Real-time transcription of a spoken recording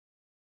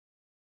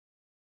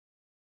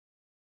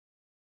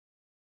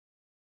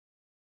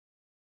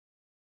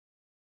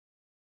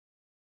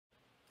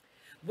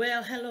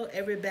Well, hello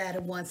everybody.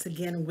 Once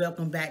again,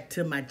 welcome back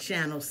to my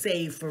channel,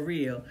 Save for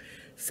Real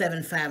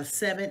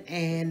 757.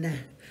 And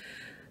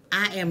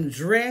I am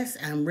dressed.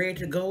 I'm ready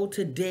to go.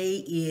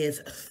 Today is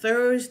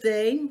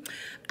Thursday.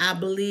 I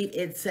believe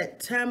it's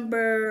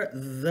September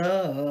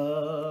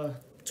the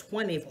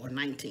 20th or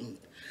 19th.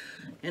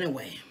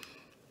 Anyway,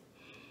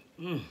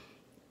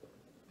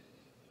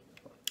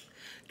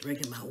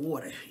 drinking my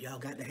water. Y'all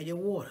got to have your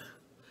water.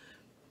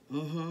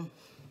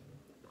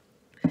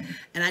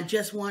 And I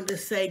just wanted to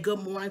say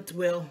good morning.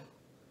 Well,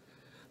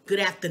 good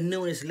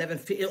afternoon. It's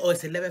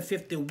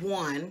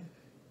 11:51.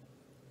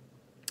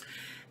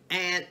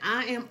 And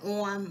I am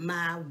on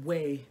my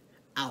way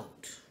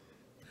out.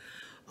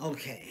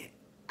 Okay,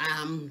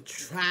 I'm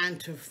trying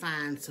to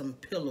find some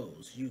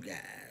pillows, you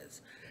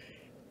guys.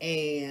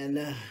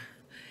 And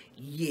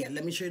yeah,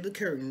 let me show you the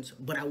curtains.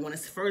 But I want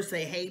to first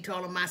say hey to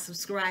all of my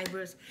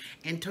subscribers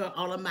and to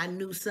all of my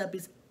new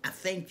subbies. I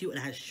thank you and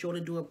I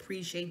surely do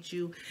appreciate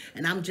you.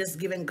 And I'm just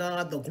giving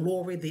God the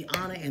glory, the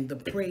honor, and the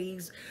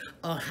praise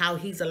of how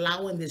he's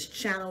allowing this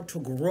channel to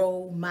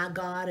grow, my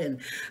God. And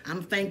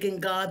I'm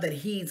thanking God that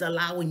he's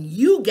allowing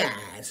you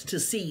guys to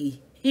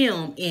see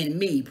him in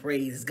me,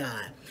 praise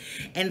God.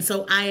 And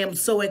so I am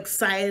so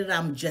excited.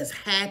 I'm just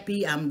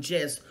happy. I'm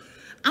just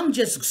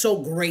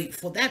so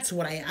grateful. That's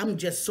what I'm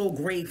just so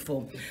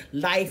grateful.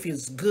 Life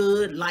is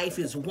good. Life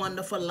is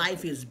wonderful.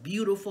 Life is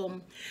beautiful.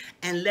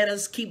 And let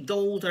us keep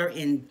those that are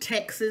in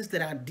Texas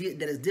that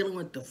is dealing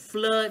with the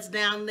floods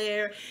down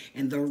there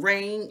and the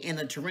rain and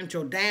the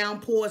torrential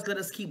downpours. Let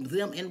us keep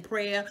them in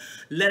prayer.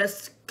 Let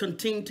us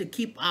continue to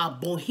keep our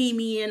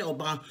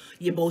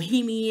your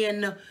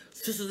bohemian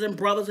sisters and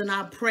brothers in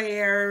our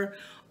prayer.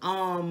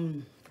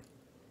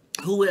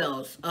 Who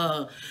else?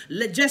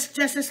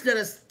 Just let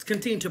us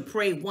continue to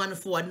pray one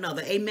for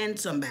another. Amen,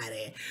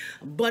 somebody.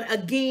 But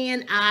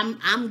again,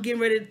 I'm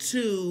getting ready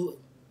to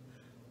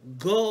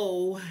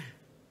go,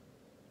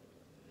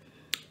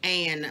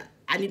 and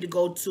I need to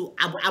go to.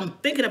 I'm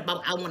thinking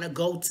about. I want to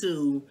go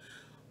to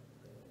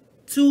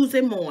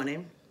Tuesday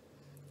morning,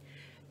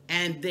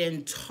 and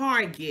then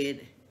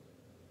Target,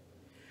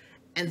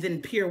 and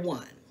then Pier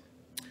 1.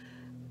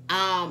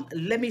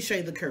 Let me show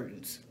you the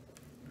curtains.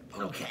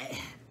 Okay.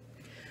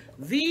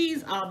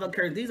 These are the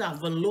curtains. These are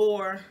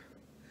velour.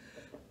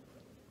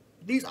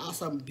 These are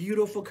some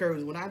beautiful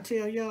curtains. When I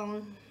tell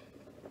y'all,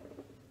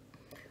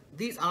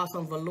 these are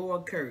some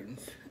velour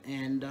curtains.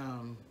 And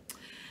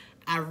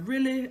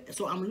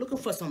so I'm looking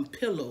for some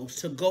pillows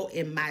to go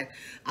in my,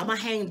 I'm going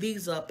to hang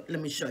these up. Let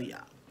me show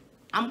y'all.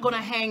 I'm going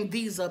to hang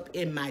these up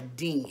in my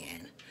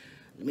den.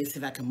 Let me see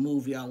if I can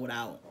move y'all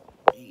without,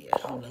 yeah,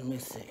 hold on, let me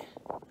see.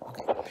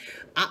 Okay.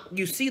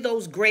 You see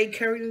those gray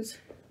curtains?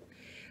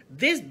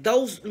 Let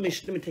me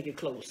take it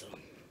closer.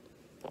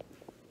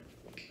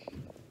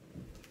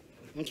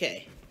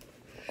 Okay.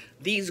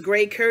 These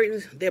gray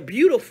curtains, they're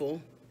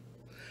beautiful.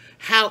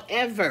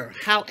 However,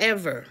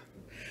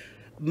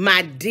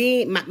 my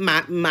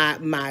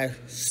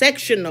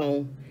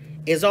sectional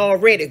is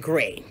already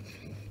gray.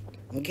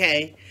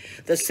 Okay?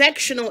 The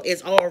sectional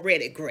is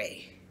already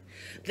gray.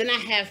 Then I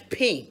have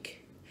pink.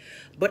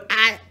 But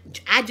I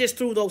just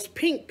threw those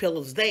pink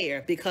pillows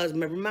there because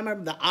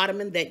remember the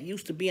ottoman that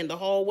used to be in the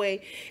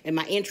hallway in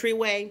my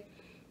entryway?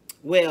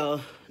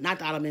 Well, not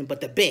the ottoman, but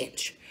the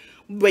bench.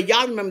 But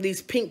y'all remember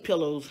these pink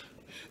pillows?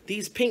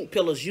 These pink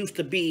pillows used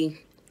to be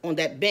on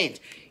that bench.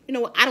 You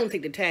know what? I don't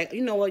think the tag.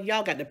 You know what?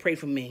 Y'all got to pray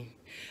for me.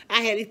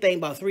 I had these things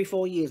about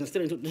 3-4 years and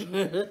still.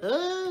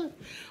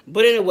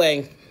 But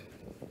anyway,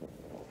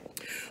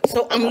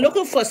 so I'm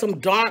looking for some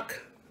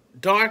darker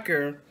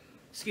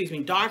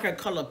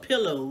color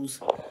pillows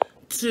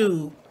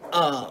to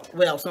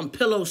some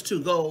pillows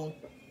to go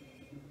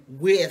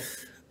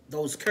with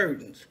those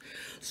curtains.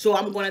 So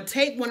I'm going to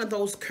take one of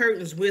those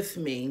curtains with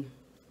me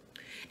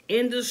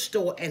in the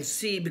store and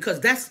see,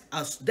 because that's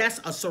a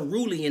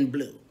cerulean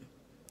blue,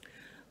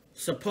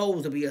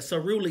 supposed to be a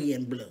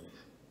cerulean blue.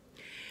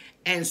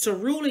 And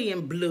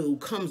cerulean blue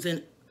comes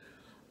in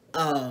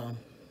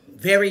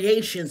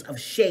variations of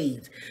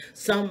shades.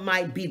 Some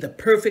might be the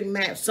perfect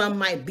match, some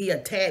might be a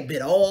tad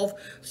bit off,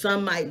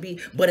 some might be,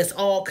 but it's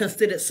all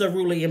considered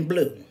cerulean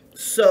blue.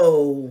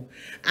 So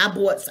I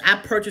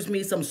purchased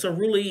me some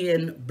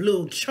cerulean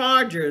blue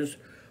chargers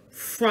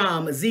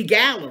from Z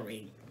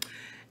Gallery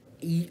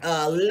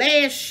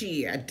last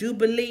year, I do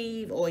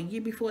believe, or a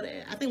year before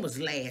that. I think it was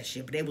last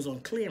year, but they was on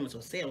clearance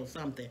or sale or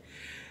something.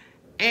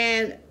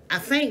 And I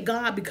thank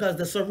God because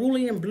the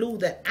cerulean blue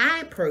that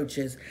I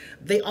purchased,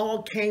 they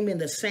all came in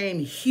the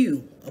same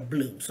hue of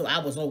blue. So I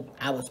was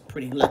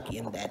pretty lucky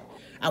in that.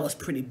 I was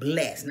pretty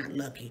blessed, not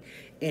lucky,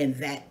 in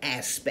that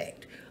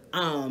aspect.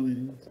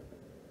 Again,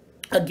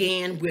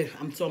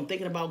 I'm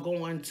thinking about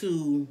going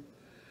to,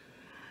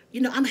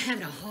 I'm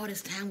having the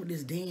hardest time with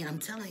this den, I'm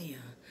telling you.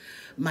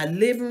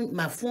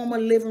 My former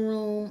living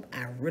room,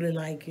 I really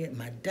like it.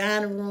 My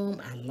dining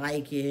room, I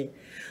like it.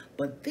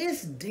 But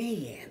this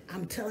den,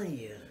 I'm telling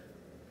you,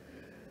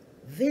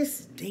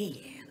 this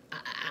den,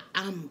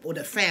 or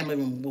the family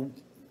room,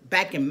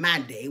 back in my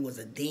day, it was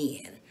a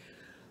den.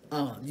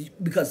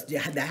 because the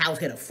house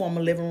had a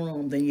former living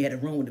room, then you had a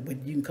room where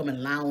you can come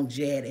and lounge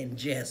at and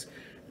just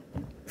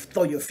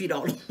throw your feet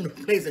all over the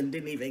place and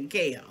didn't even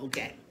care,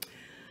 okay?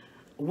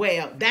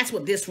 Well, that's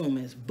what this room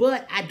is.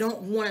 But I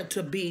don't want it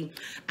to be,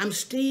 I'm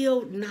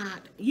still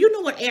not, you know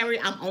what area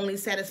I'm only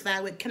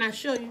satisfied with? Can I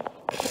show you?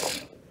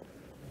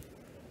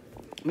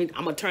 I'm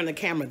going to turn the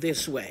camera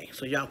this way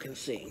so y'all can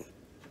see.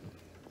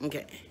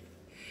 Okay.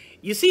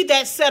 You see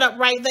that setup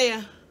right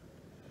there?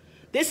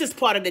 This is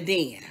part of the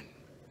den.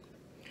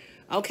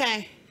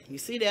 Okay. You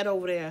see that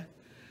over there?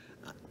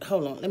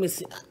 Hold on. Let me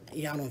see.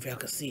 Y'all don't know if y'all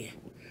can see it.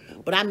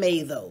 But I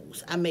made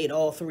those. I made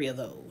all three of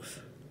those.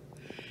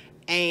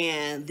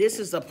 And this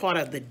is a part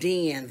of the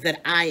den that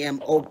I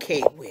am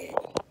okay with.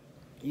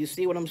 You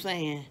see what I'm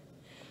saying?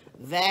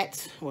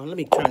 That, well, let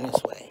me turn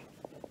this way.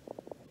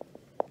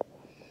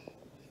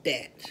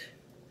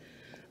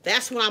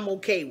 That's what I'm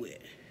okay with.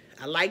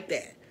 I like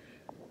that.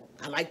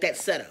 I like that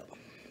setup.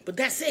 But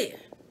that's it.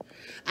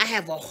 I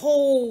have a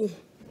whole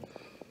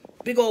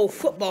big old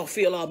football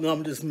field.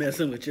 I'm just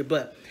messing with you.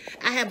 But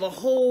I have a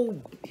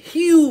whole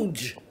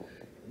huge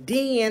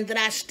den that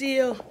I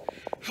still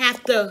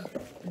have to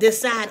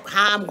decide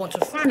how I'm going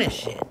to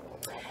furnish it.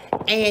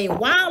 And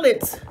while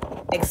it's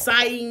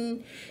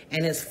exciting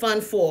and it's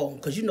fun for,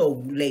 because you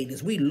know,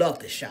 ladies, we love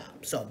to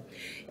shop. So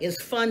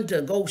it's fun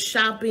to go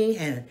shopping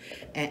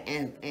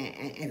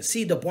and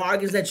see the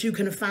bargains that you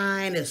can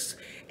find. It's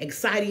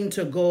exciting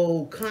to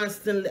go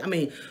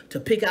constantly, to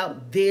pick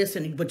out this,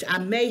 but I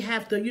may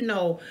have to, you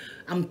know,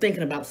 I'm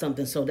thinking about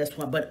something, so that's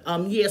why. But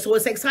yeah, so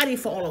it's exciting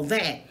for all of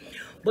that.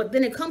 But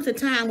then it comes a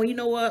time when, you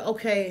know what,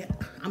 okay,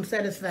 I'm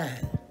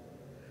satisfied.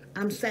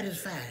 I'm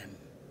satisfied.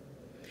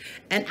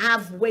 And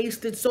I've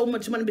wasted so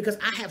much money because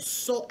I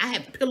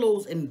have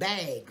pillows in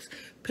bags,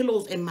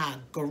 pillows in my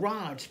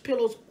garage,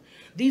 pillows.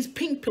 These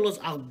pink pillows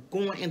are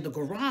going in the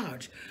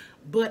garage.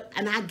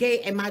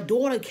 And my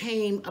daughter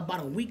came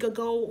about a week and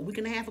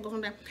a half ago,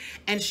 sometime,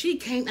 and she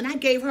came and I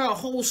gave her a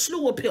whole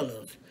slew of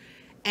pillows.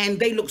 And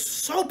they look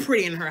so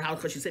pretty in her house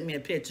because she sent me a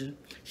picture.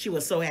 She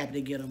was so happy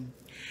to get them.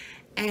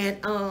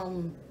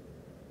 And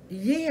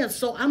yeah,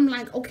 so I'm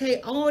like,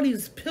 okay, all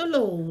these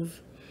pillows.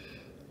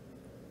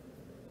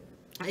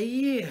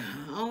 Yeah,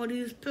 all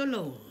these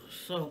pillows.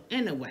 So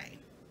anyway,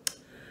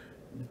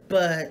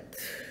 but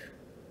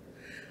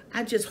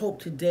I just hope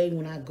today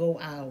when I go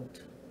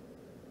out,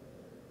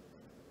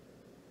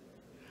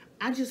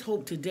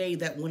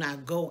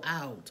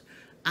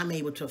 I'm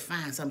able to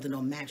find something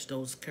that'll match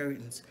those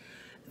curtains.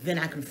 Then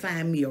I can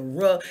find me a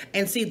rug.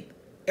 And see,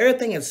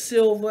 everything is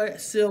silver.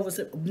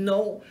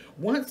 No,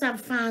 once I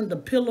find the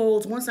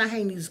pillows, once I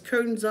hang these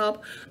curtains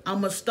up,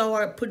 I'm gonna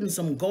start putting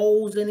some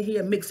golds in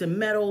here, mixing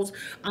metals.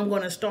 I'm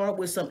gonna start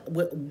with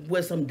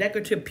some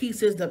decorative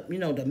pieces that, you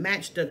know, to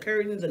match the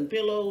curtains and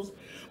pillows.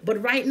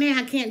 But right now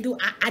I can't do.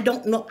 I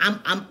don't know.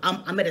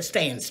 I'm at a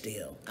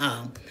standstill.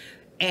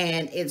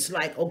 And it's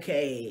like,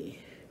 okay,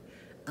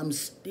 I'm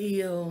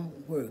still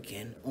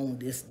working on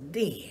this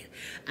den.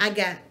 I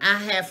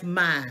have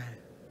my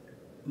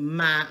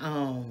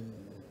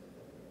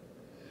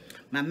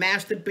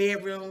master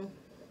bedroom,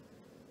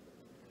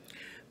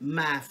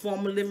 my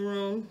former living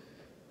room,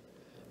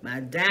 my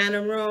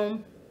dining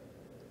room,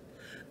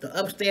 the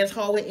upstairs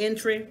hallway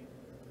entry,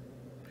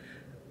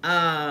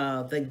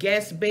 the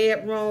guest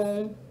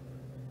bedroom,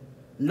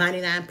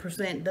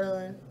 99%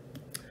 done.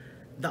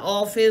 The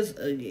office,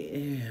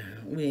 yeah,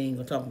 we ain't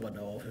gonna talk about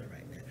the office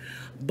right now.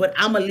 But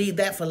I'm gonna leave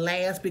that for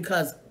last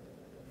because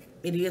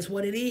it is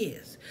what it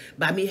is.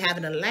 By me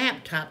having a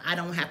laptop, I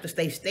don't have to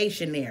stay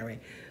stationary.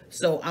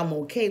 So I'm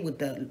okay with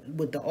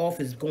the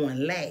office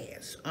going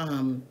last.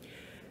 And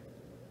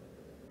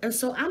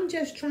so I'm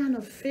just trying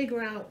to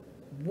figure out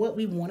what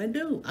we want to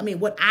do.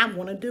 What I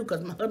want to do,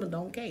 because my husband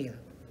don't care.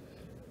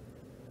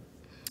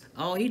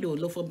 All he do is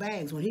look for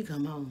bags when he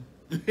come home.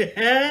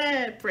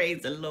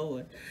 Praise the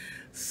Lord.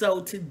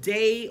 So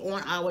today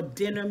on our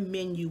dinner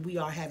menu, we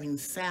are having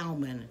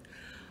salmon.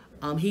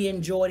 He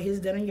enjoyed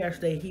his dinner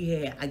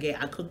yesterday.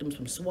 I cooked him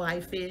some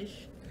swai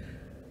fish,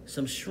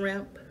 some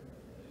shrimp,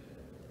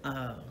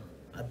 a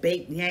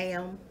baked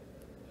yam,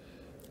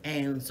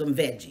 and some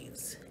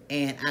veggies.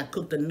 And I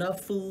cooked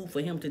enough food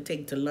for him to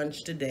take to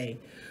lunch today.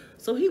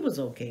 So he was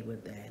okay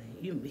with that.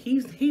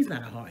 He's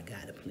not a hard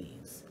guy to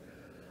please.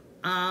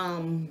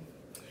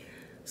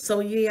 So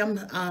yeah,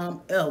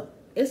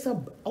 it's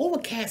a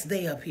overcast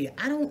day up here.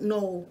 I don't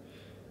know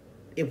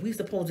if we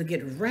supposed to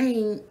get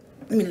rain.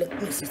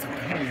 Let me see something.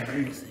 Hold on, let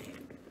me see.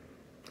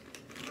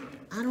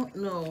 I don't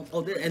know.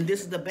 Oh, and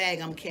this is the bag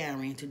I'm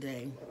carrying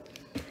today.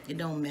 It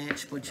don't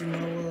match, but you know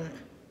what?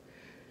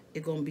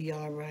 It's gonna be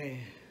all right.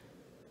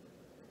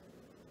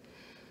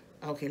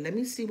 Okay, let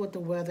me see what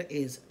the weather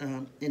is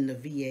in the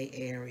VA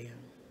area.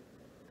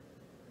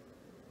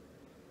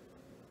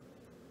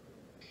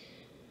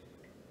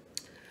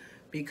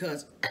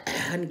 Because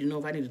I need to know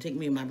if I need to take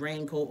me my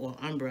raincoat or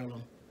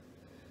umbrella.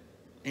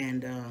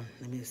 And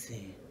let me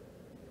see.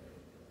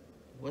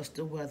 What's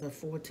the weather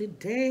for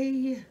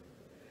today?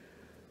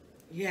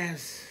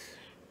 Yes.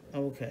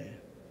 Okay.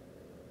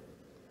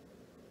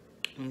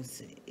 Let me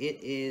see. It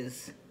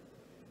is,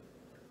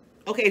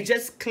 okay,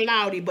 just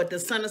cloudy, but the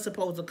sun is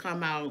supposed to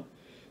come out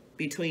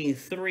between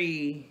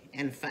 3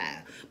 and 5,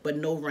 but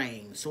no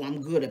rain. So I'm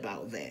good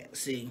about that.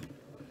 See,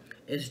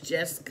 it's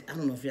just, I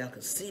don't know if y'all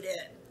can see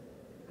that.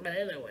 But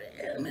anyway,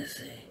 let me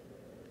see.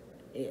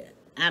 Yeah,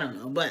 I don't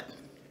know. But,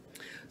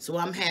 so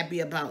I'm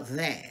happy about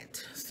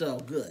that. So,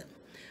 good.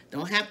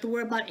 Don't have to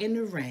worry about any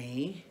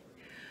rain.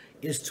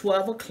 It's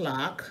 12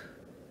 o'clock.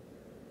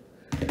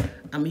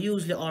 I'm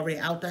usually already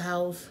out the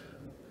house.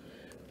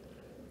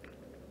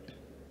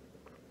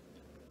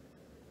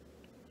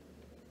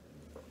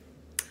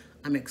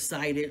 I'm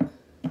excited.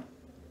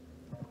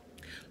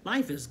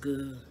 Life is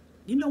good.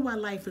 You know why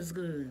life is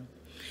good?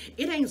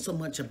 It ain't so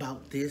much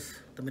about this,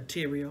 the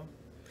material.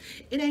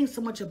 It ain't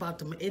so much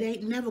about it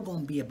ain't never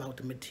gonna be about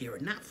the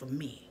material, not for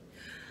me.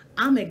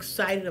 I'm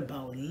excited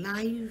about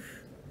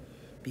life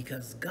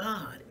because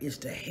God is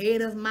the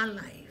head of my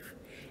life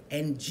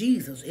and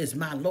Jesus is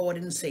my Lord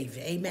and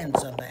Savior. Amen,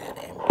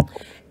 somebody.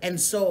 And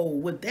so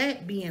with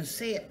that being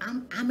said,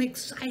 I'm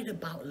excited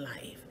about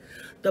life.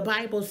 The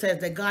Bible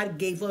says that God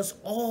gave us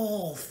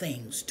all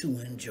things to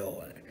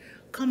enjoy.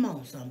 Come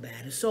on,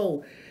 somebody.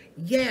 So,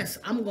 yes,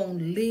 I'm going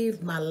to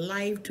live my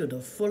life to the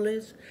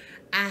fullest.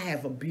 I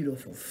have a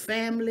beautiful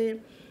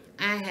family.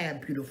 I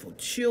have beautiful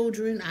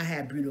children. I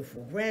have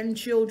beautiful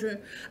grandchildren.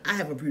 I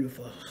have a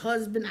beautiful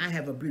husband. I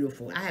have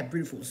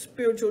beautiful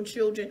spiritual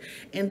children.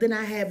 And then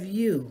I have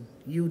you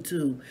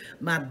too,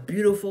 my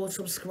beautiful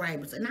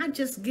subscribers. And I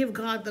just give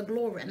God the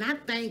glory. And I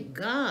thank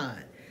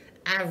God.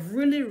 I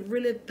really,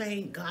 really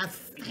thank God.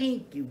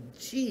 Thank you,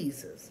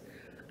 Jesus.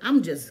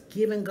 I'm just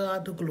giving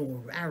God the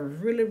glory. I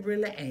really,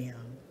 really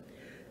am.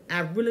 I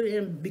really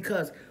am,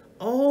 because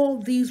all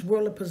these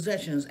worldly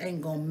possessions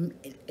ain't gonna,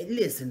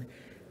 listen,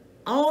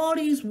 all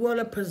these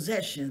worldly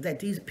possessions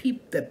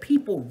that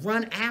people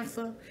run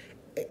after,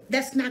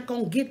 that's not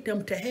gonna get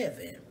them to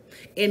heaven.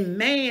 In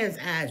man's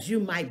eyes, you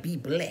might be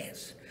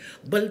blessed.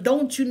 But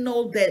don't you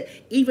know that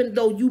even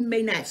though you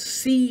may not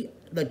see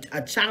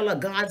a child of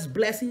God's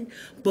blessing,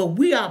 but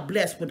we are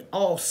blessed with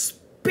all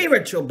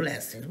spiritual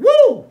blessings.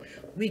 Woo!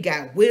 We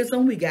got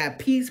wisdom, we got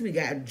peace, we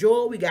got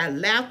joy, we got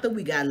laughter,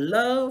 we got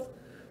love,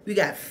 we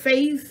got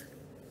faith,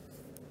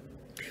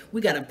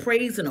 we got a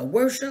praise and a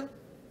worship.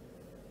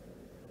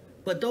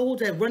 But those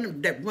that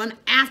run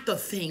after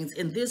things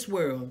in this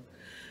world,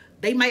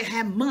 they might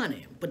have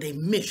money, but they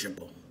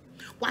miserable.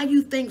 Why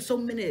you think so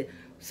many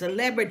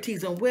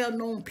celebrities and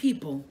well-known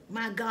people,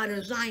 my God,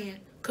 in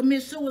Zion,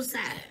 commit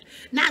suicide?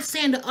 Not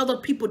saying that other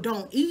people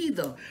don't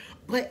either,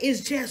 but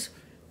it's just,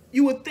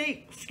 you would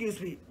think,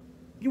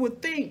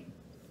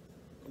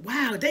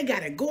 wow, they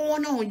got it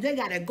going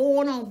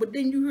on, but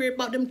then you hear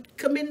about them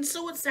committing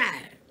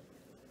suicide.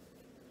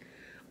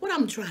 What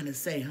I'm trying to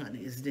say, honey,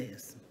 is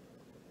this.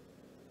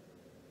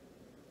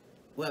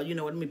 Well, you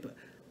know what I mean?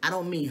 I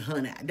don't mean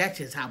honey. That's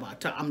just how I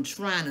talk. I'm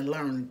trying to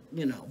learn,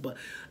 but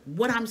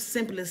what I'm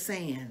simply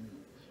saying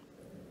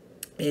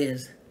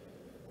is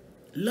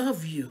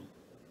love you.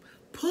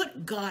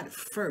 Put God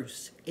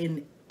first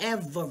in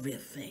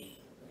everything.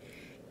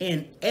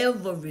 In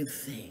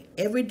everything.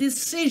 Every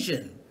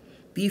decision.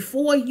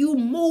 Before you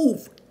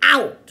move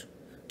out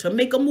to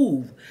make a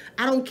move.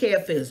 I don't care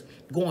if it's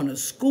going to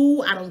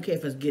school. I don't care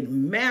if it's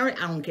getting married.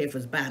 I don't care if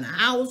it's buying a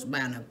house,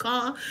 buying a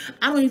car.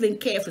 I don't even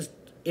care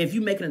if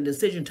you're making a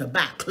decision to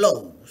buy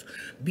clothes.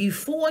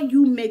 Before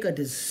you make a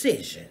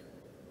decision,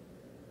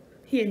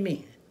 hear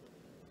me.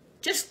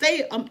 Just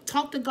stay,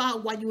 talk to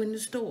God while you're in the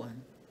store.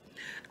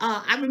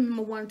 I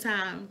remember one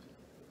time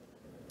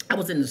I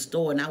was in the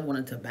store and I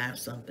wanted to buy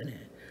something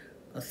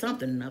or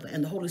something or another,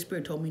 and the Holy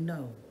Spirit told me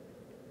no.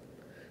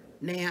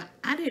 Now,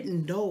 I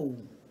didn't know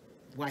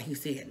why he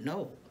said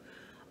no,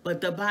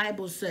 but the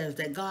Bible says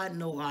that God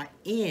knows our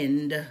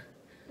end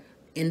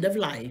of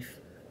life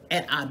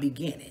at our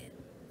beginning.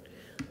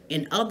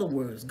 In other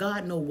words,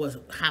 God knows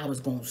how it's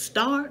going to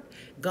start,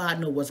 God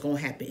knows what's going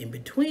to happen in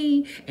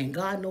between, and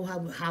God knows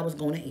how it's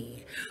going to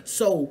end.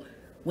 So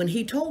when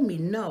he told me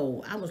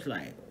no, I was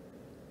like,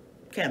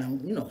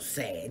 kind of,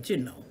 sad,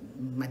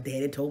 My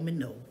daddy told me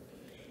no.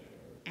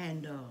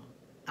 And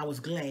I was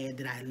glad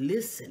that I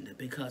listened,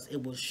 because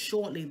it was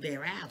shortly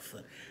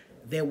thereafter.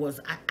 There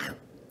was,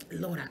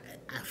 Lord,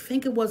 I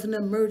think it was an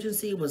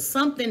emergency. It was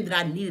something that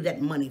I needed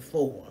that money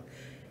for.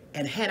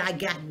 And had I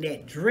gotten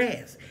that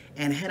dress,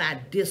 and had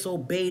I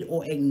disobeyed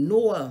or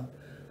ignored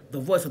the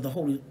voice of the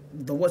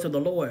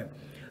Lord,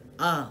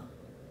 I'd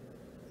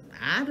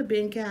have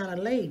been kind of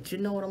late. You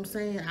know what I'm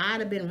saying?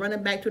 I'd have been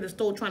running back to the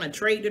store trying to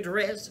trade the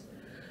dress.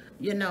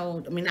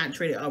 Not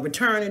trade it,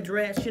 return the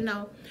dress.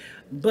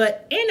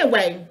 But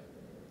anyway,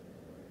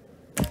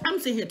 I'm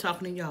sitting here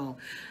talking to y'all.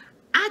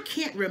 I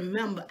can't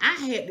remember. I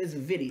had this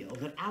video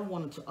that I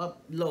wanted to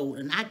upload,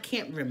 and I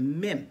can't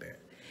remember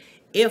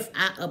if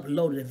I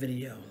uploaded the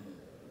video.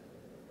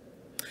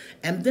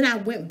 And then I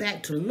went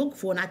back to look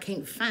for it, and I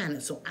can't find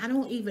it. So I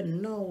don't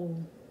even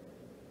know.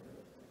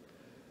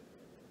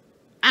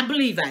 I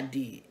believe I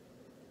did.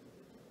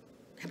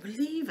 I'm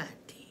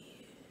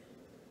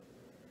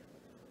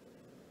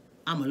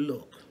going to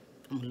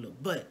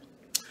look. But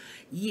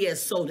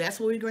Yes, so that's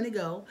where we're going to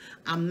go.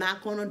 I'm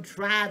not going to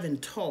drive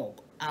and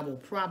talk. I will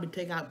probably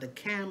take out the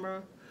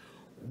camera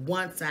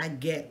once I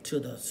get to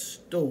the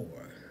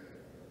store.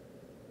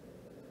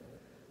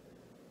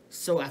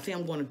 So I think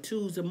I'm going to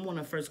Tuesday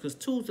morning first, because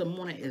Tuesday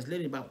morning is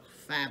literally about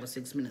 5 or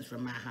 6 minutes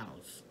from my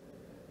house.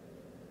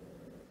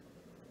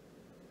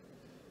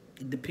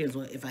 It depends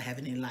on if I have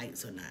any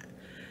lights or not.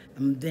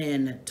 And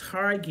then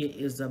Target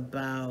is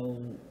about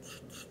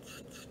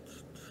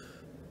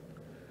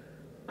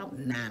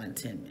 9 or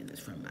 10 minutes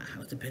from my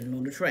house, depending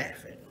on the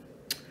traffic.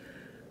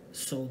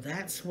 So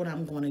that's what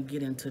I'm going to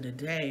get into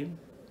today.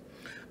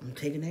 I'm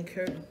taking that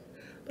curtain.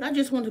 But I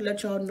just wanted to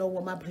let y'all know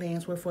what my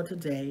plans were for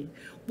today.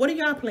 What are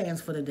y'all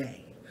plans for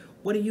today?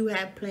 What do you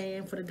have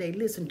planned for today?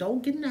 Listen,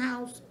 don't get in the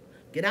house.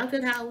 Get out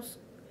that house.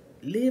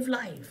 Live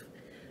life.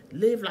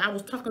 Live life. I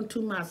was talking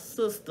to my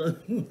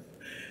sister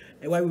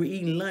while we were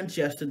eating lunch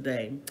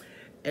yesterday.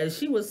 And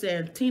she was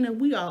saying, Tina,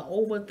 we are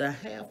over the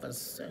half a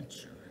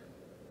century.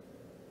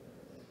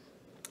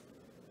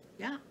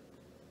 Yeah.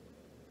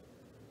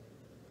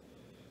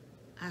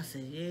 I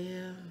said,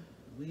 yeah,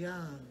 we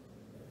are.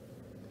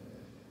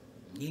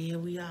 Yeah,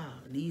 we are.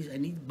 These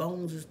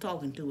bones is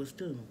talking to us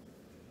too.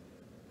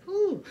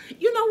 Whew.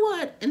 You know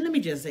what? And let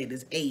me just say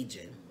this,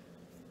 aging.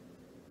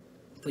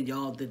 For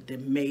y'all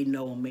that may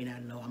know or may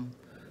not know,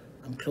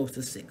 I'm close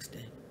to 60.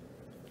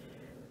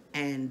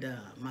 And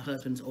my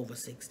husband's over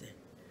 60.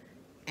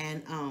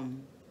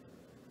 And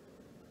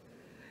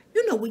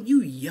you know, when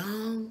you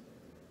young,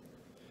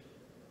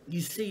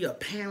 you see your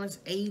parents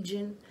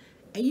aging,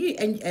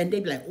 and they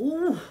be like,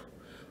 ooh,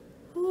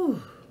 ooh.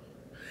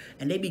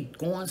 And they be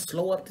going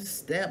slow up the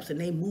steps,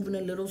 and they moving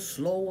a little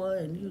slower,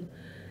 and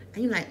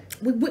you're like,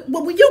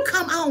 well, when you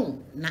come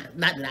on, not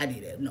that I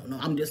did it, no,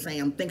 I'm just saying,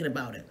 I'm thinking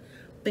about it,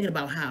 thinking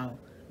about how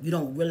you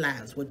don't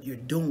realize what you're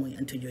doing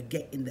until you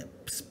get in the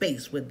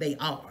space where they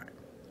are,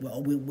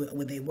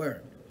 where they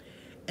were.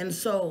 And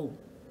so,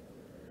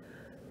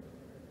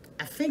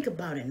 I think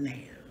about it now.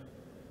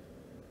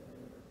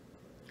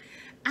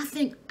 I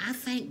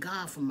thank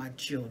God for my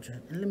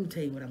children, and let me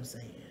tell you what I'm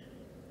saying.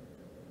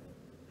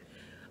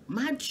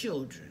 My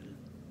children,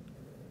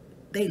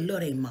 they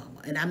love their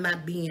mama, and I'm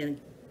not being.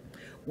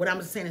 What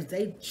I'm saying is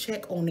they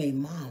check on their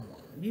mama.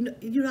 You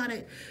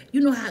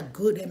know how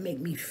good that make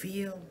me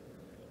feel.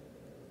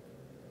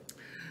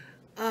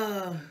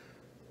 For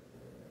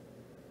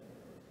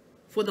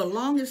the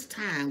longest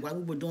time, while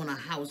we were doing a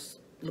house,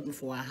 looking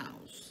for a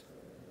house,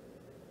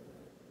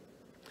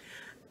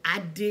 I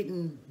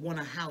didn't want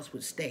a house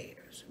with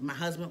stairs. My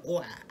husband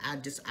or I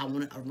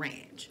wanted a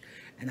ranch,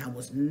 and I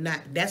was not.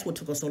 That's what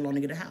took us so long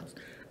to get a house.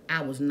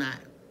 I was not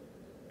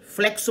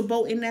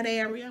flexible in that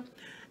area,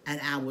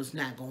 and I was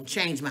not going to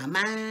change my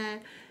mind,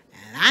 and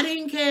I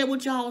didn't care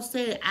what y'all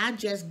said. I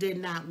just did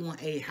not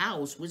want a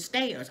house with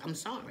stairs. I'm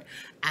sorry.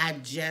 I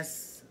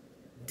just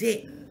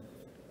didn't.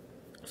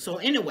 So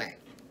anyway,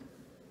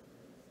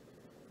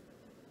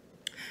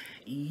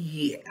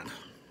 yeah.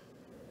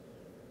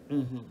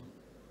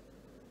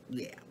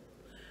 Yeah.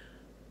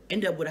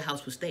 Ended up with a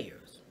house with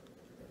stairs.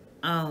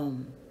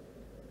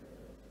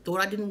 Thought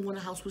I didn't want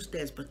a house with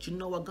stairs, but you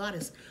know what? God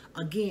is,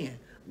 again,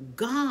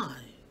 God,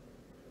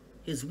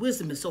 His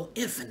wisdom is so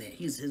infinite.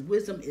 His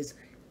wisdom is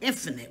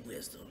infinite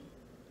wisdom.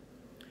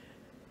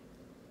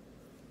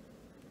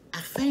 I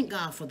thank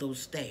God for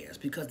those stairs,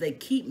 because they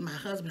keep my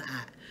husband and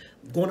I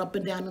going up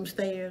and down them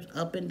stairs,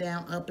 up and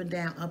down, up and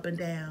down, up and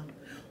down.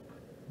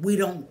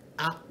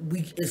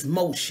 It's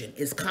motion.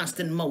 It's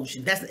constant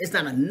motion. It's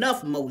not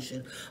enough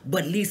motion,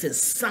 but at least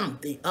it's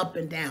something. Up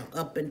and down,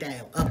 up and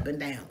down, up and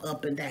down,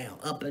 up and down,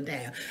 up and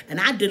down. And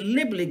I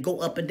deliberately go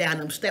up and down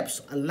them steps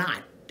a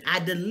lot. I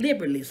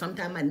deliberately,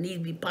 sometimes my knees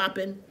be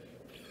popping.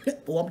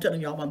 Oh, I'm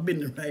telling y'all my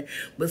business, right?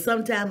 But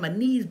sometimes my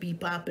knees be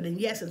popping, and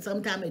yes, and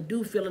sometimes I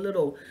do feel a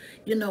little,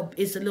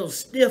 it's a little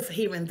stiff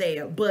here and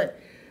there. But,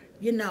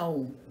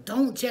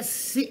 don't just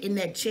sit in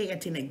that chair,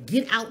 Tina.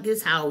 Get out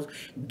this house,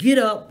 get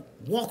up,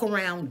 walk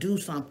around, do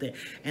something.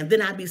 And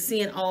then I be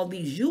seeing all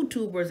these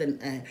YouTubers,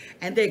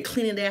 and they're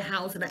cleaning their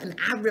house. And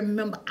I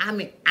remember,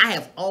 I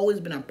have always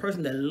been a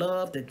person that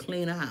loved to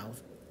clean a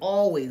house.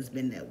 Always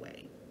been that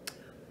way.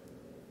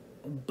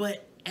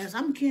 But as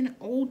I'm getting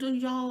older,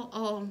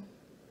 y'all,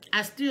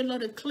 I still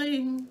love to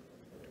clean.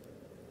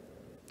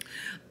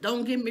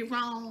 Don't get me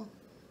wrong.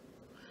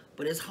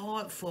 But it's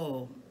hard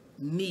for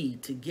me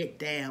to get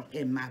down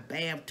in my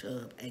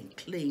bathtub and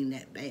clean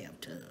that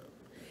bathtub.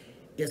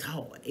 It's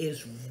hard.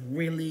 It's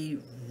really,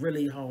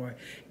 really hard.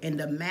 In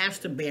the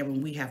master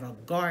bedroom, we have a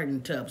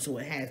garden tub, so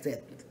it has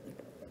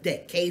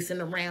that casing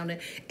around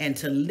it, and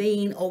to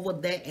lean over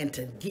that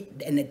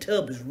and the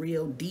tub is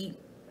real deep.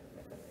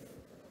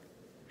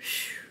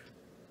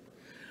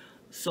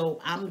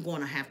 So I'm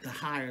going to have to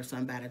hire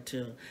somebody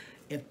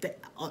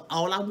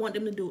all I want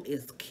them to do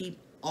is keep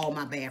all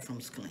my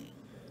bathrooms clean.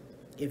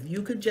 If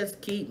you could just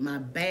keep my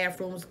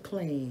bathrooms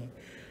clean,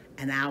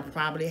 and I'll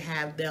probably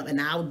have them,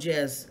 and I'll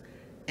just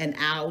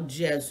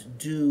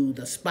do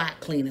the spot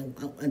cleaning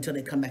until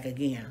they come back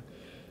again.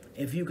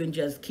 If you can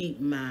just keep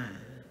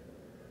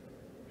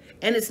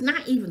And it's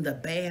not even the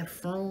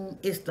bathroom,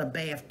 it's the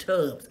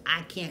bathtubs.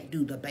 I can't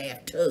do the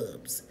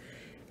bathtubs.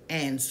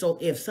 And so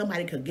if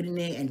somebody could get in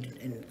there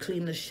and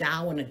clean the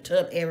shower and the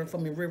tub area for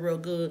me real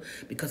good,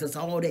 because it's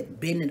all that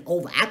bending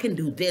over. I can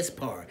do this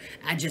part.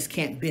 I just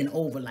can't bend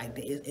over like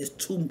that. It's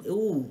too,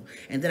 ooh.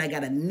 And then I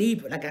got a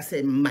knee, like I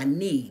said, my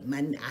knee.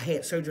 I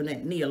had surgery on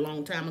that knee a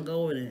long time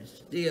ago, and it's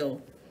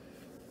still.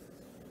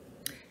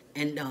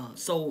 And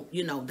so,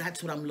 you know,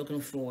 that's what I'm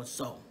looking for.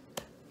 So,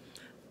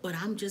 but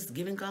I'm just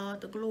giving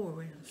God the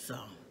glory. So,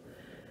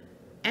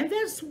 and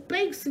that's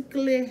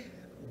basically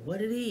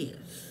what it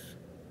is.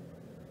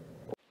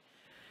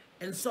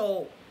 And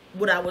so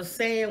what I was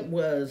saying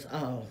was,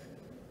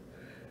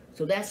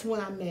 so that's when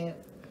I'm at.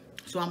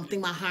 So I'm thinking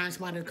about hiring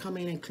somebody to come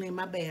in and clean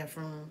my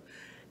bathroom.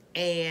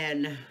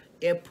 And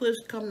if push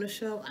come to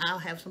shove, I'll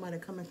have somebody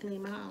come and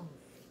clean my house.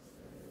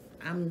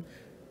 I'm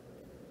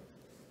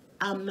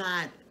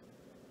not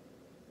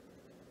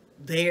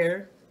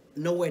there,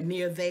 nowhere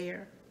near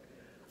there.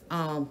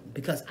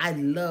 Because I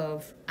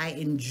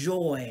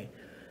enjoy,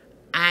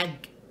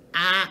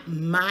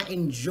 my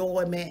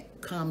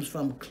enjoyment comes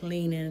from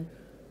cleaning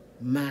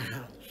my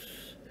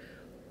house.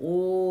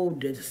 Oh,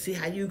 to see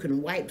how you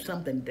can wipe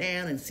something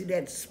down and see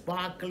that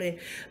sparkly.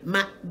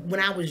 When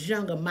I was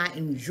younger, my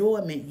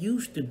enjoyment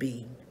used to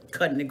be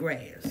cutting the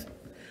grass.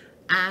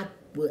 I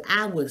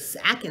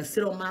can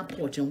sit on my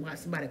porch and watch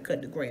somebody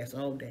cut the grass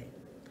all day.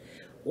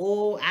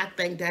 Oh, I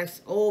think that's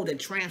the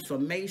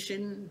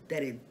transformation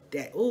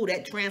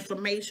that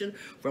transformation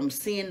from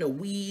seeing the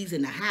weeds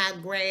and the high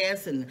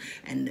grass and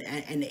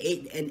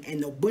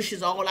the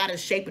bushes all out of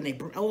shape and they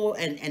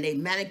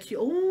manicure.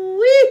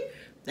 Ooh,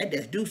 that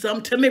just do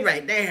something to me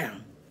right now.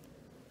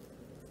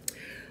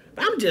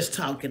 But I'm just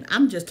talking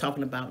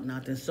about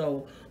nothing.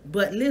 So,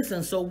 but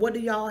listen. So, what do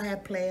y'all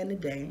have planned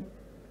today?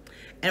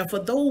 And for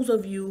those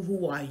of you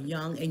who are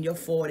young in your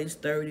 40s,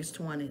 30s,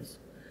 20s.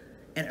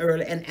 And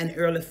early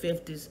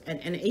 50s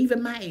and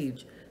even my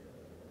age,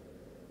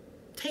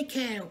 take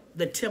care of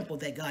the temple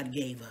that God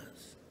gave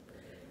us.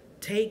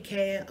 Take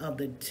care of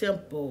the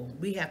temple.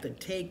 We have to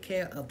take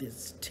care of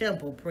this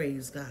temple,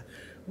 praise God.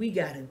 We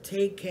got to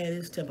take care of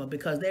this temple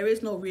because there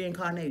is no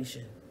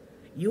reincarnation.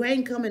 You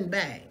ain't coming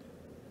back.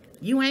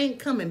 You ain't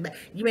coming back.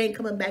 You ain't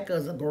coming back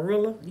as a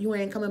gorilla. You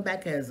ain't coming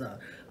back as a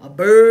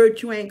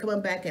bird. You ain't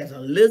coming back as a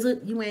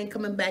lizard. You ain't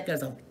coming back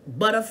as a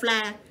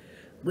butterfly.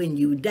 When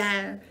you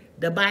die,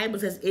 the Bible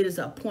says it is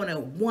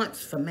appointed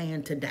once for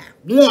man to die.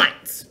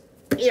 Once.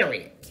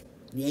 Period.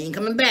 You ain't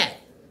coming back.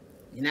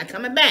 You're not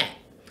coming back.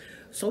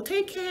 So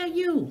take care of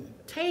you.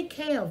 Take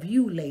care of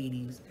you,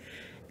 ladies.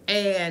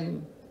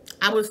 And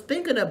I was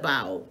thinking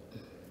about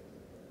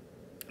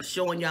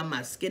showing y'all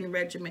my skin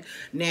regimen.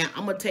 Now,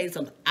 I'm going to tell you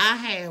something. I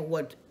had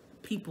what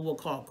people will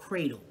call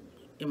cradle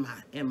in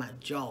my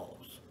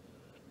jaws.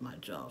 My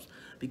jaws.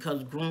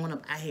 Because growing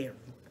up,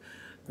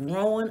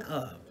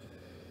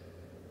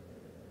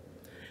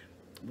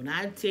 when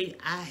I tell you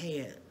I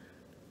had,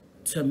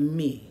 to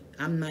me,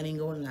 I'm not even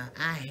going to lie,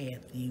 I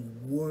had the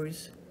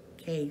worst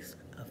case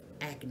of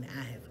acne.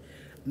 I have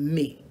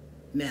me.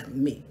 Now,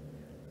 me.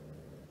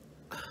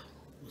 Oh,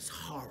 it was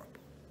horrible.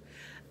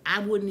 I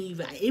wouldn't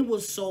even, it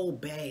was so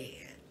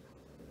bad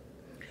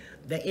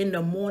that in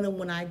the morning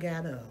when I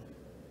got up,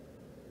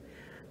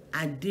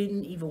 I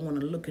didn't even want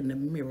to look in the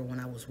mirror when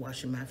I was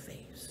washing my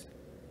face.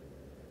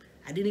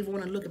 I didn't even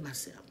want to look at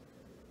myself.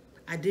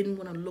 I didn't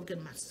want to look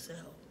at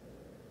myself.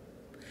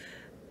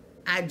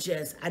 I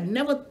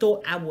never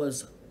thought I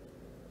was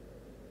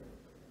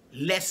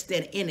less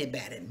than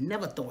anybody.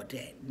 Never thought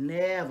that.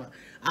 Never.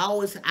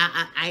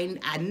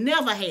 I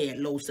never had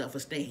low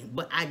self-esteem,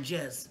 but I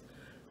just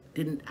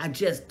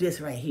this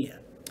right here.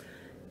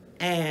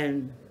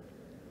 And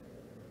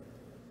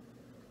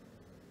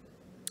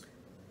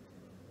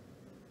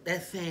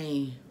that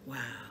thing, wow.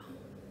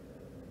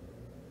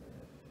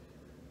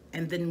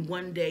 And then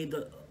one day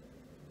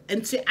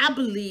and see, I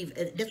believe,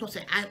 that's what I'm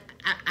saying,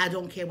 I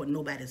don't care what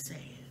nobody's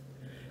saying.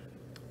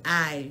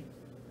 I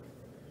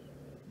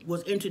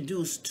was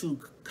introduced to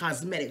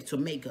cosmetics, to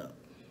makeup.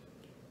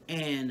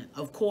 And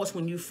of course,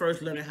 when you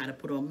first learn how to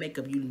put on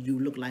makeup, you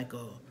look like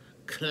a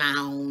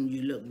clown,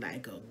 you look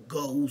like a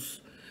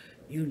ghost.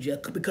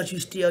 Because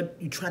you're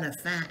trying to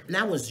find, and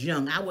I was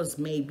young, I was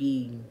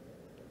maybe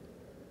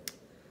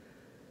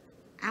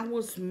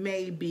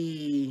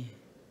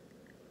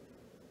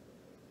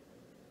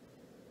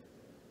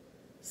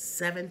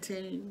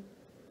 17,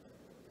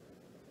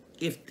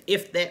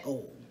 if that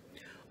old.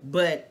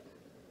 But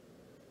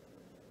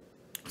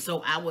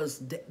so I was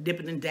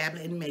dipping and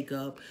dabbling in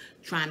makeup,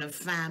 trying to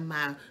find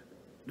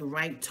the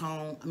right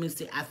tone. I mean,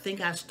 see, I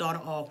think I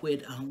started off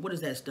with what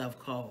is that stuff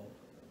called?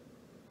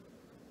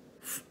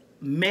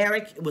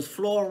 It was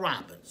Flora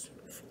Roberts.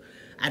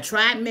 I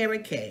tried Mary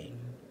Kay.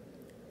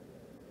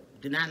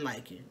 Did not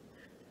like it.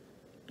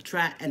 I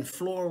tried, and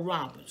Flora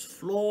Roberts.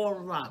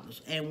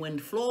 And when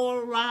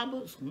Flora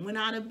Roberts went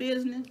out of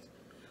business,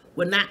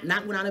 well, not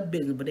went out of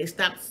business, but they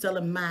stopped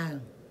selling my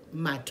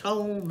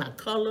tone, my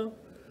color,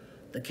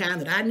 the kind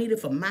that I needed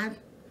for my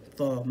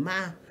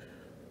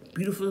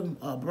beautiful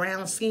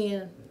brown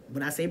skin.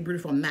 when I say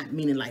beautiful, I'm not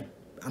meaning like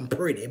I'm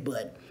pretty,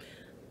 but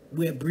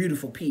we're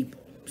beautiful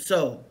people.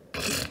 So,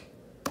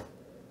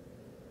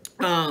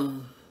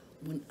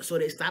 so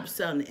they stopped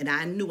selling it, and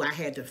I knew I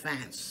had to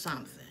find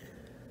something.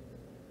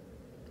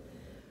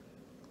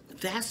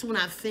 That's when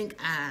I think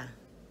I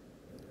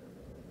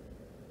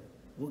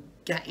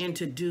got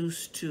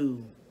introduced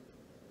to,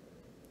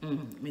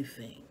 let me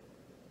think,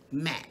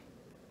 Mac.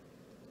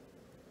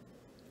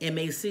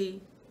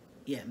 M-A-C?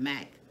 Yeah,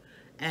 Mac.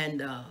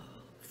 And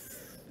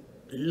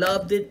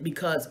loved it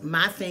because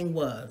my thing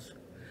was,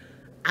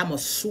 I'm a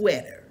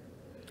sweater.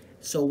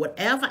 So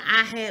whatever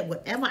I had,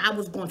 whatever I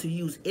was going to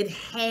use, it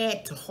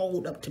had to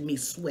hold up to me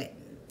sweating.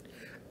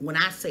 When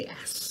I say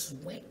I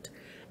sweat,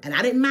 and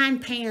I didn't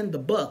mind paying the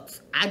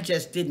bucks, I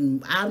just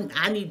didn't,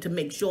 I need to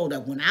make sure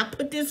that when I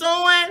put this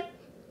on,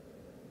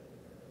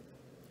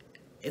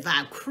 if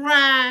I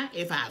cry,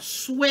 if I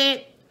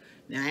sweat,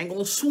 now I ain't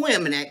gonna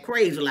swim in that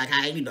crazy like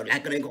I,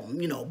 like they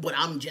gonna, but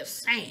I'm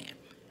just saying.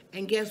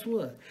 And guess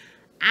what?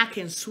 I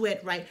can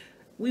sweat right.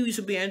 We used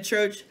to be in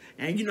church,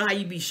 and you know how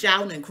you be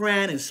shouting and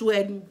crying and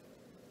sweating?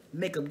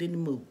 Makeup didn't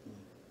move.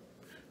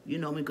 You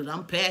know me, because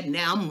I'm padding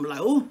now. I'm like,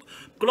 oh,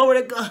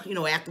 glory to God.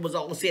 After it was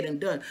all said and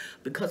done.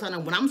 Because I know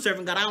when I'm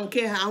serving God, I don't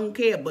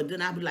care. But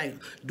then I'll be like,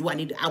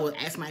 I would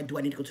ask my, do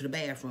I need to go to the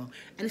bathroom?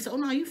 And they said, oh,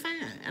 no, you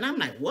fine. And I'm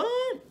like,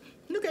 what?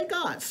 Look at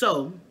God.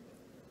 So,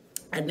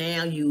 I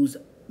now use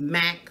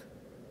MAC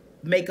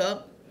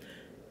makeup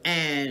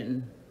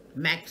and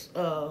MAC's,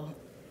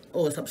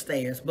 it's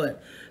upstairs,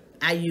 but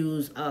I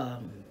use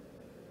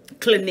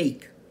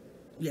Clinique.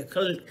 Yeah,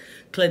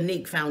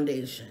 Clinique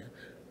foundation.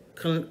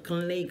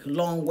 Clinique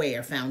long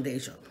wear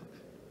foundation.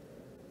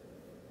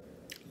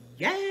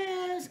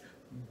 Yes,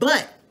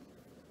 but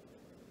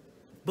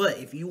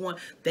if you want,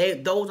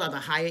 those are the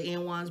higher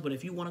end ones. But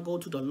if you want to go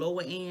to the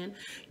lower end,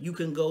 you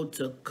can go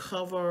to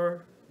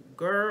Cover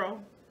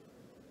Girl.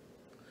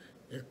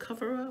 Is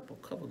Cover Up or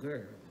Cover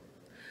Girl?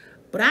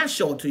 But I'll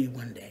show it to you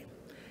one day.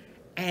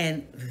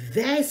 And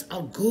that's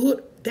a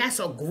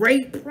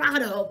great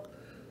product.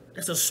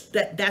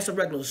 That's a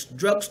regular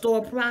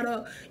drugstore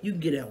product. You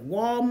can get it at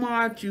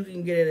Walmart. You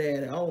can get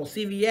it at all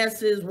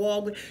CVS's,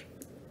 Walgreens.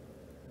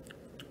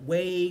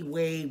 Way,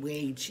 way,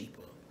 way cheaper.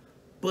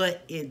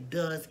 But it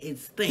does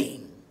its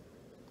thing.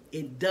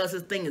 It does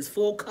its thing. It's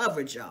full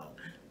coverage, y'all.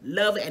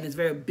 Love it, and it's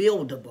very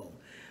buildable.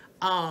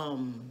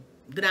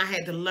 Then I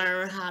had to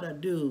learn how to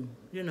do,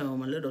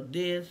 my little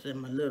this and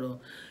my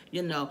little,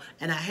 and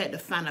I had to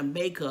find a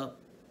makeup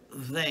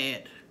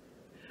that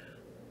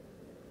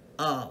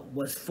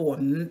was for,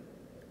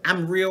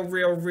 I'm real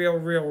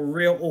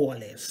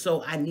oily.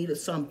 So I needed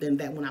something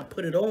that when I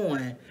put it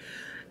on,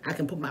 I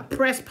can put my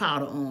pressed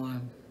powder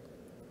on,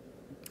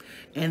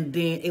 and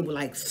then it would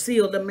like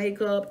seal the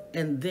makeup.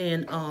 And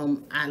then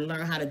I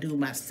learned how to do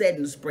my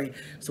setting spray.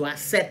 So I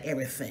set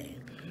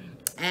everything.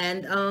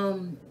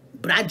 And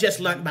but I just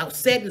learned about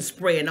setting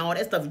spray and all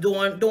that stuff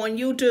doing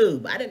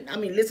YouTube.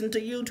 Listen to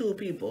YouTube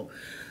people.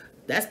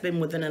 That's been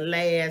within the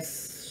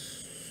last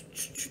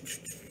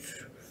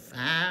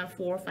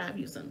 4 or 5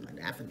 years, something like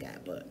that. I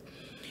forgot, but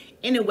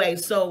anyway,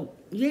 so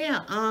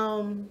yeah,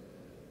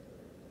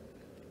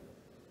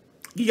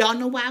 y'all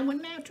know why I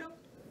went natural?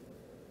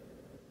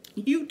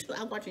 YouTube.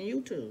 I'm watching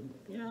YouTube,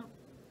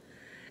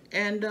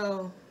 and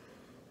am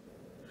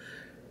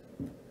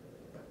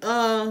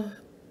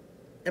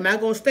I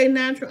gonna stay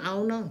natural? I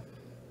don't know,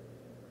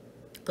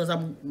 because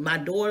my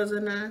daughters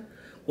and I,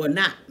 well,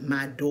 not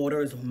my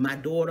daughters,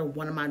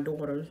 one of my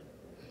daughters,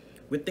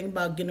 we're thinking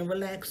about getting a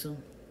relaxer.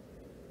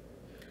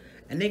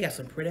 And they got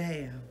some pretty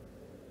hair.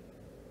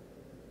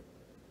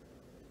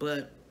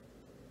 But,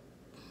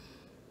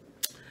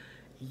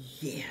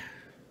 yeah.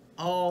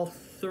 All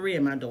 3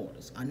 of my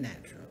daughters are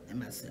natural, and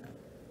myself.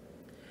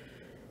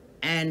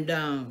 And,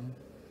 I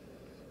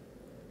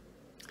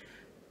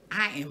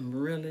am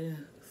really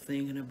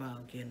thinking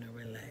about getting a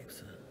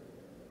relaxer.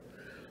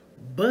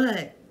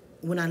 But,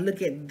 when I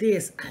look at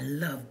this, I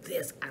love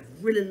this. I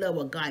really love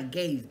what God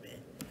gave me.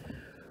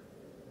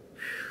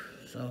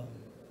 So,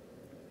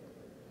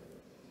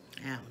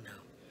 I don't know.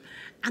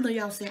 I know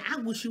y'all saying, I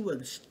wish you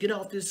would get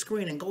off this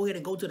screen and go ahead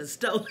and go to the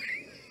store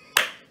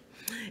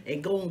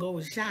and go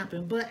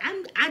shopping. But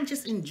I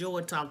just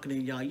enjoy talking to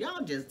y'all.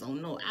 Y'all just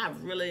don't know. I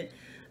really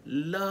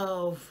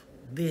love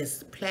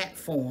this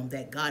platform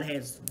that God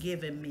has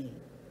given me.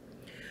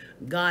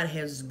 God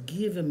has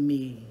given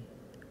me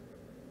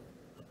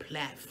a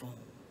platform.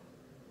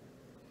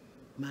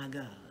 My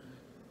God.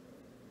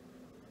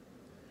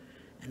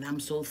 And I'm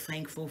so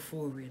thankful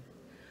for it.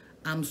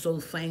 I'm so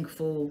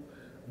thankful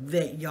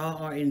that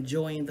y'all are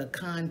enjoying the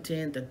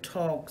content, the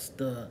talks,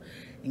 the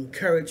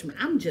encouragement.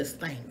 I'm just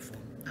thankful.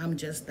 I'm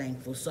just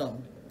thankful.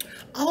 So,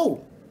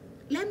 oh,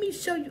 let me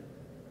show you.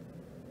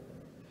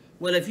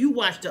 Well, if you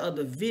watch the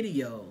other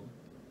video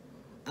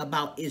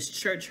about is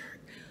church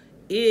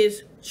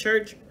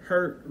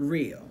hurt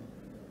real,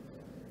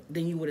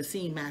 then you would have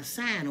seen my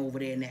sign over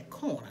there in that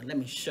corner. Let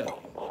me show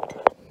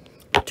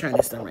you. Turn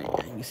this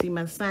around. You see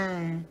my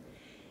sign?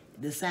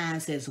 The sign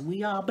says,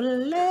 we are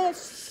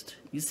blessed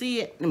You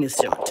see it? Let me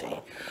show it to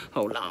you.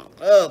 Hold on.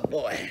 Oh,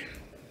 boy.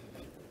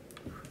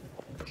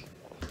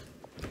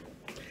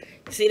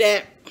 See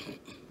that?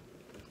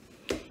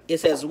 It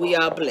says, we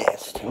are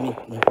blessed.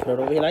 Let me put it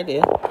over here like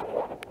this.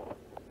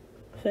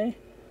 See?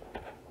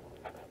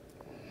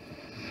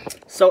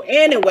 So,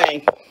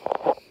 anyway.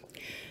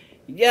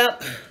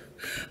 Yep.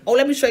 Oh,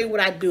 let me show you what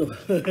I do.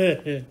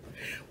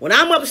 When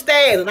I'm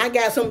upstairs and I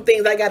got some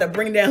things I got to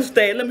bring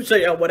downstairs, let me show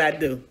y'all what I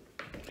do.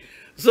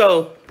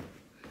 So,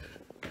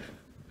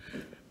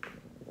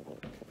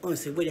 let me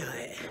see, where y'all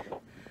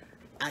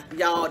at?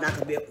 Y'all not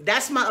gonna be able,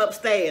 that's my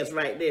upstairs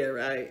right there,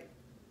 right?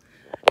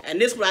 And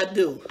this is what I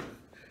do.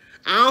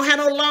 I don't have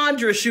no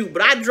laundry chute,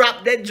 but I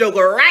drop that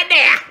joker right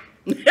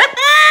there.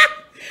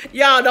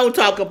 Y'all don't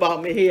talk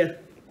about me here.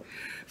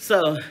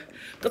 So,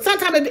 because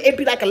sometimes it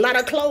be like a lot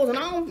of clothes and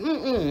I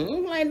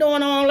ain't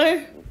doing all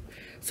that.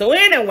 So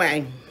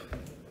anyway,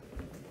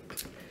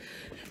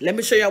 let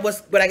me show y'all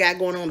what I got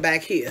going on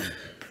back here.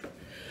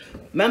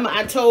 Remember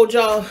I told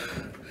y'all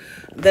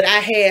that I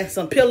had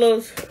some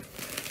pillows.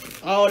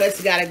 Oh,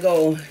 that's gotta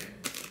go.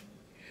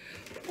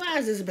 Why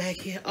is this back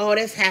here? Oh,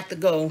 that's have to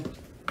go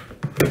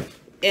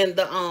in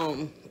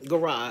the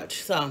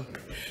garage. So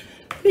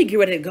let me get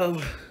ready to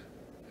go.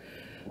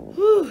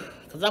 Whew,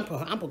 cause I'm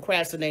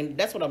procrastinating.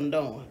 That's what I'm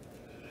doing.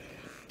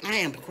 I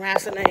am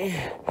procrastinating.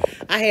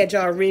 I had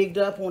y'all rigged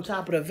up on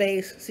top of the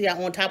vase. See,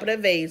 on top of that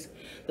vase.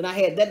 Then I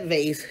had that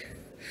vase.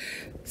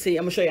 See,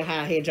 I'm gonna show you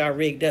how I had y'all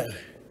rigged up.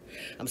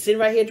 I'm sitting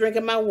right here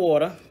drinking my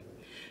water.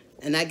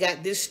 And I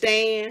got this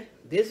stand,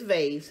 this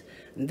vase,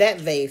 and that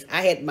vase.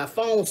 I had my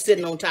phone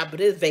sitting on top of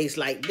this vase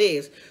like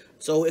this.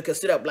 So it could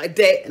sit up like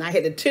that. And I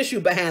had the tissue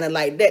behind it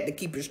like that to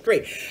keep it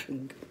straight.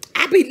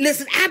 I be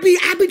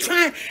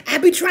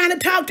trying to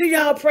talk to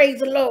y'all, praise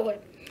the Lord.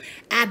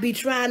 I be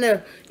trying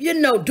to, you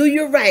know, do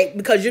you right.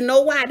 Because you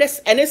know why?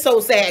 And it's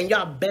so sad. And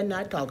y'all better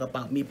not talk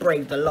about me,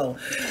 praise the Lord.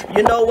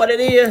 You know what it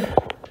is?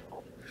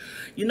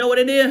 You know what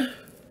it is?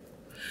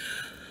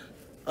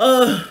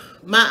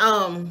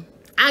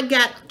 I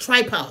got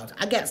tripods.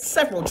 I got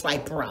several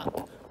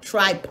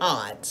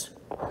tripods.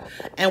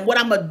 And what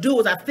I'm going to do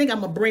is I think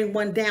I'm going to bring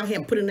one down here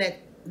and put in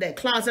that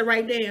closet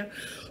right there.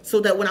 So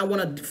that when I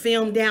want to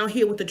film down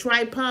here with the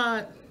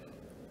tripod,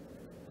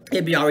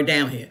 it'd be already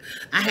down here.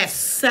 I have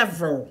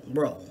several,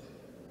 bro.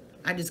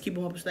 I just keep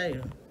them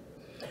upstairs.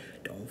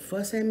 Don't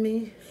fuss at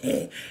me.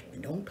 And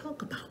don't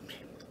talk about me.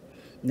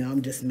 No,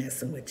 I'm just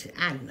messing with you.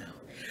 I know.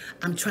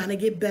 I'm trying to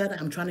get better.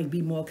 I'm trying to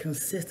be more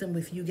consistent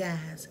with you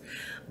guys.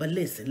 But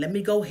listen, let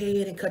me go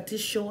ahead and cut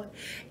this short.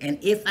 And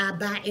if I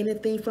buy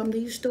anything from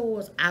these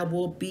stores, I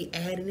will be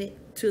adding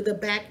it to the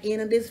back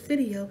end of this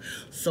video.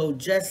 So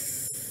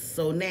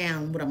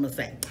now, what I'm going to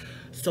say.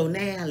 So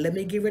now, let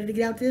me get ready to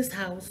get out this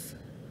house.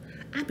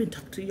 I've been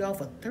talking to y'all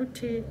for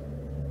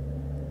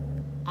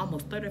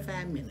almost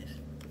 35 minutes.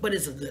 But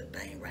it's a good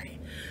thing, right?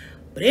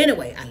 But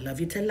anyway, I love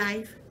you to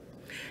life.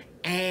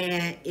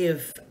 And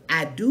if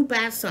I do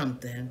buy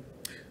something,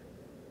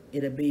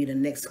 it'll be the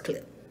next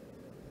clip.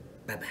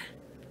 Bye-bye.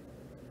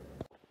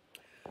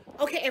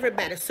 Okay,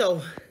 everybody.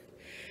 So,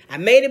 I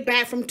made it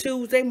back from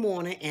Tuesday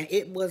morning, and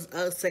it was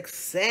a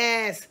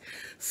success.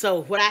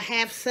 So, what I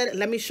have said,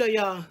 let me show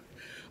y'all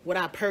what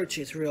I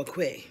purchased real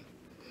quick.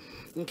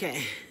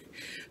 Okay.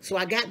 So,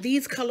 I got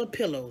these color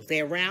pillows.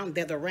 They're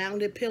the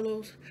rounded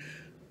pillows.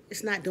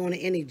 It's not doing it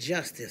any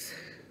justice.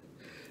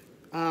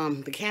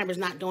 The camera's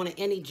not doing it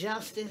any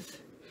justice.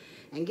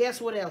 And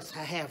guess what else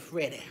I have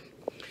ready?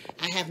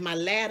 I have my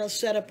ladder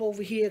set up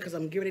over here because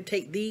I'm going to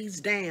take these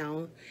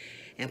down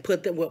and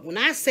put them. When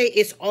I say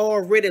it's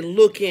already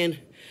looking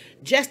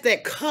just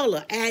that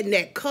color, adding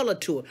that color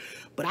to it.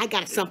 But I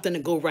got something to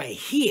go right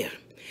here.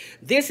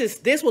 This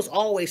was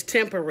always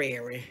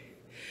temporary.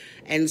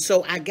 And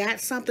so I got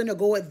something to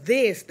go with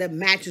this that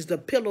matches the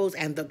pillows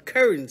and the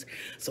curtains.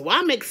 So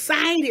I'm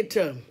excited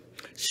to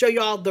show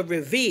y'all the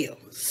reveal.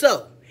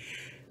 So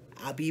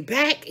I'll be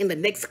back in the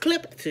next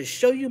clip to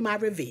show you my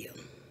reveal.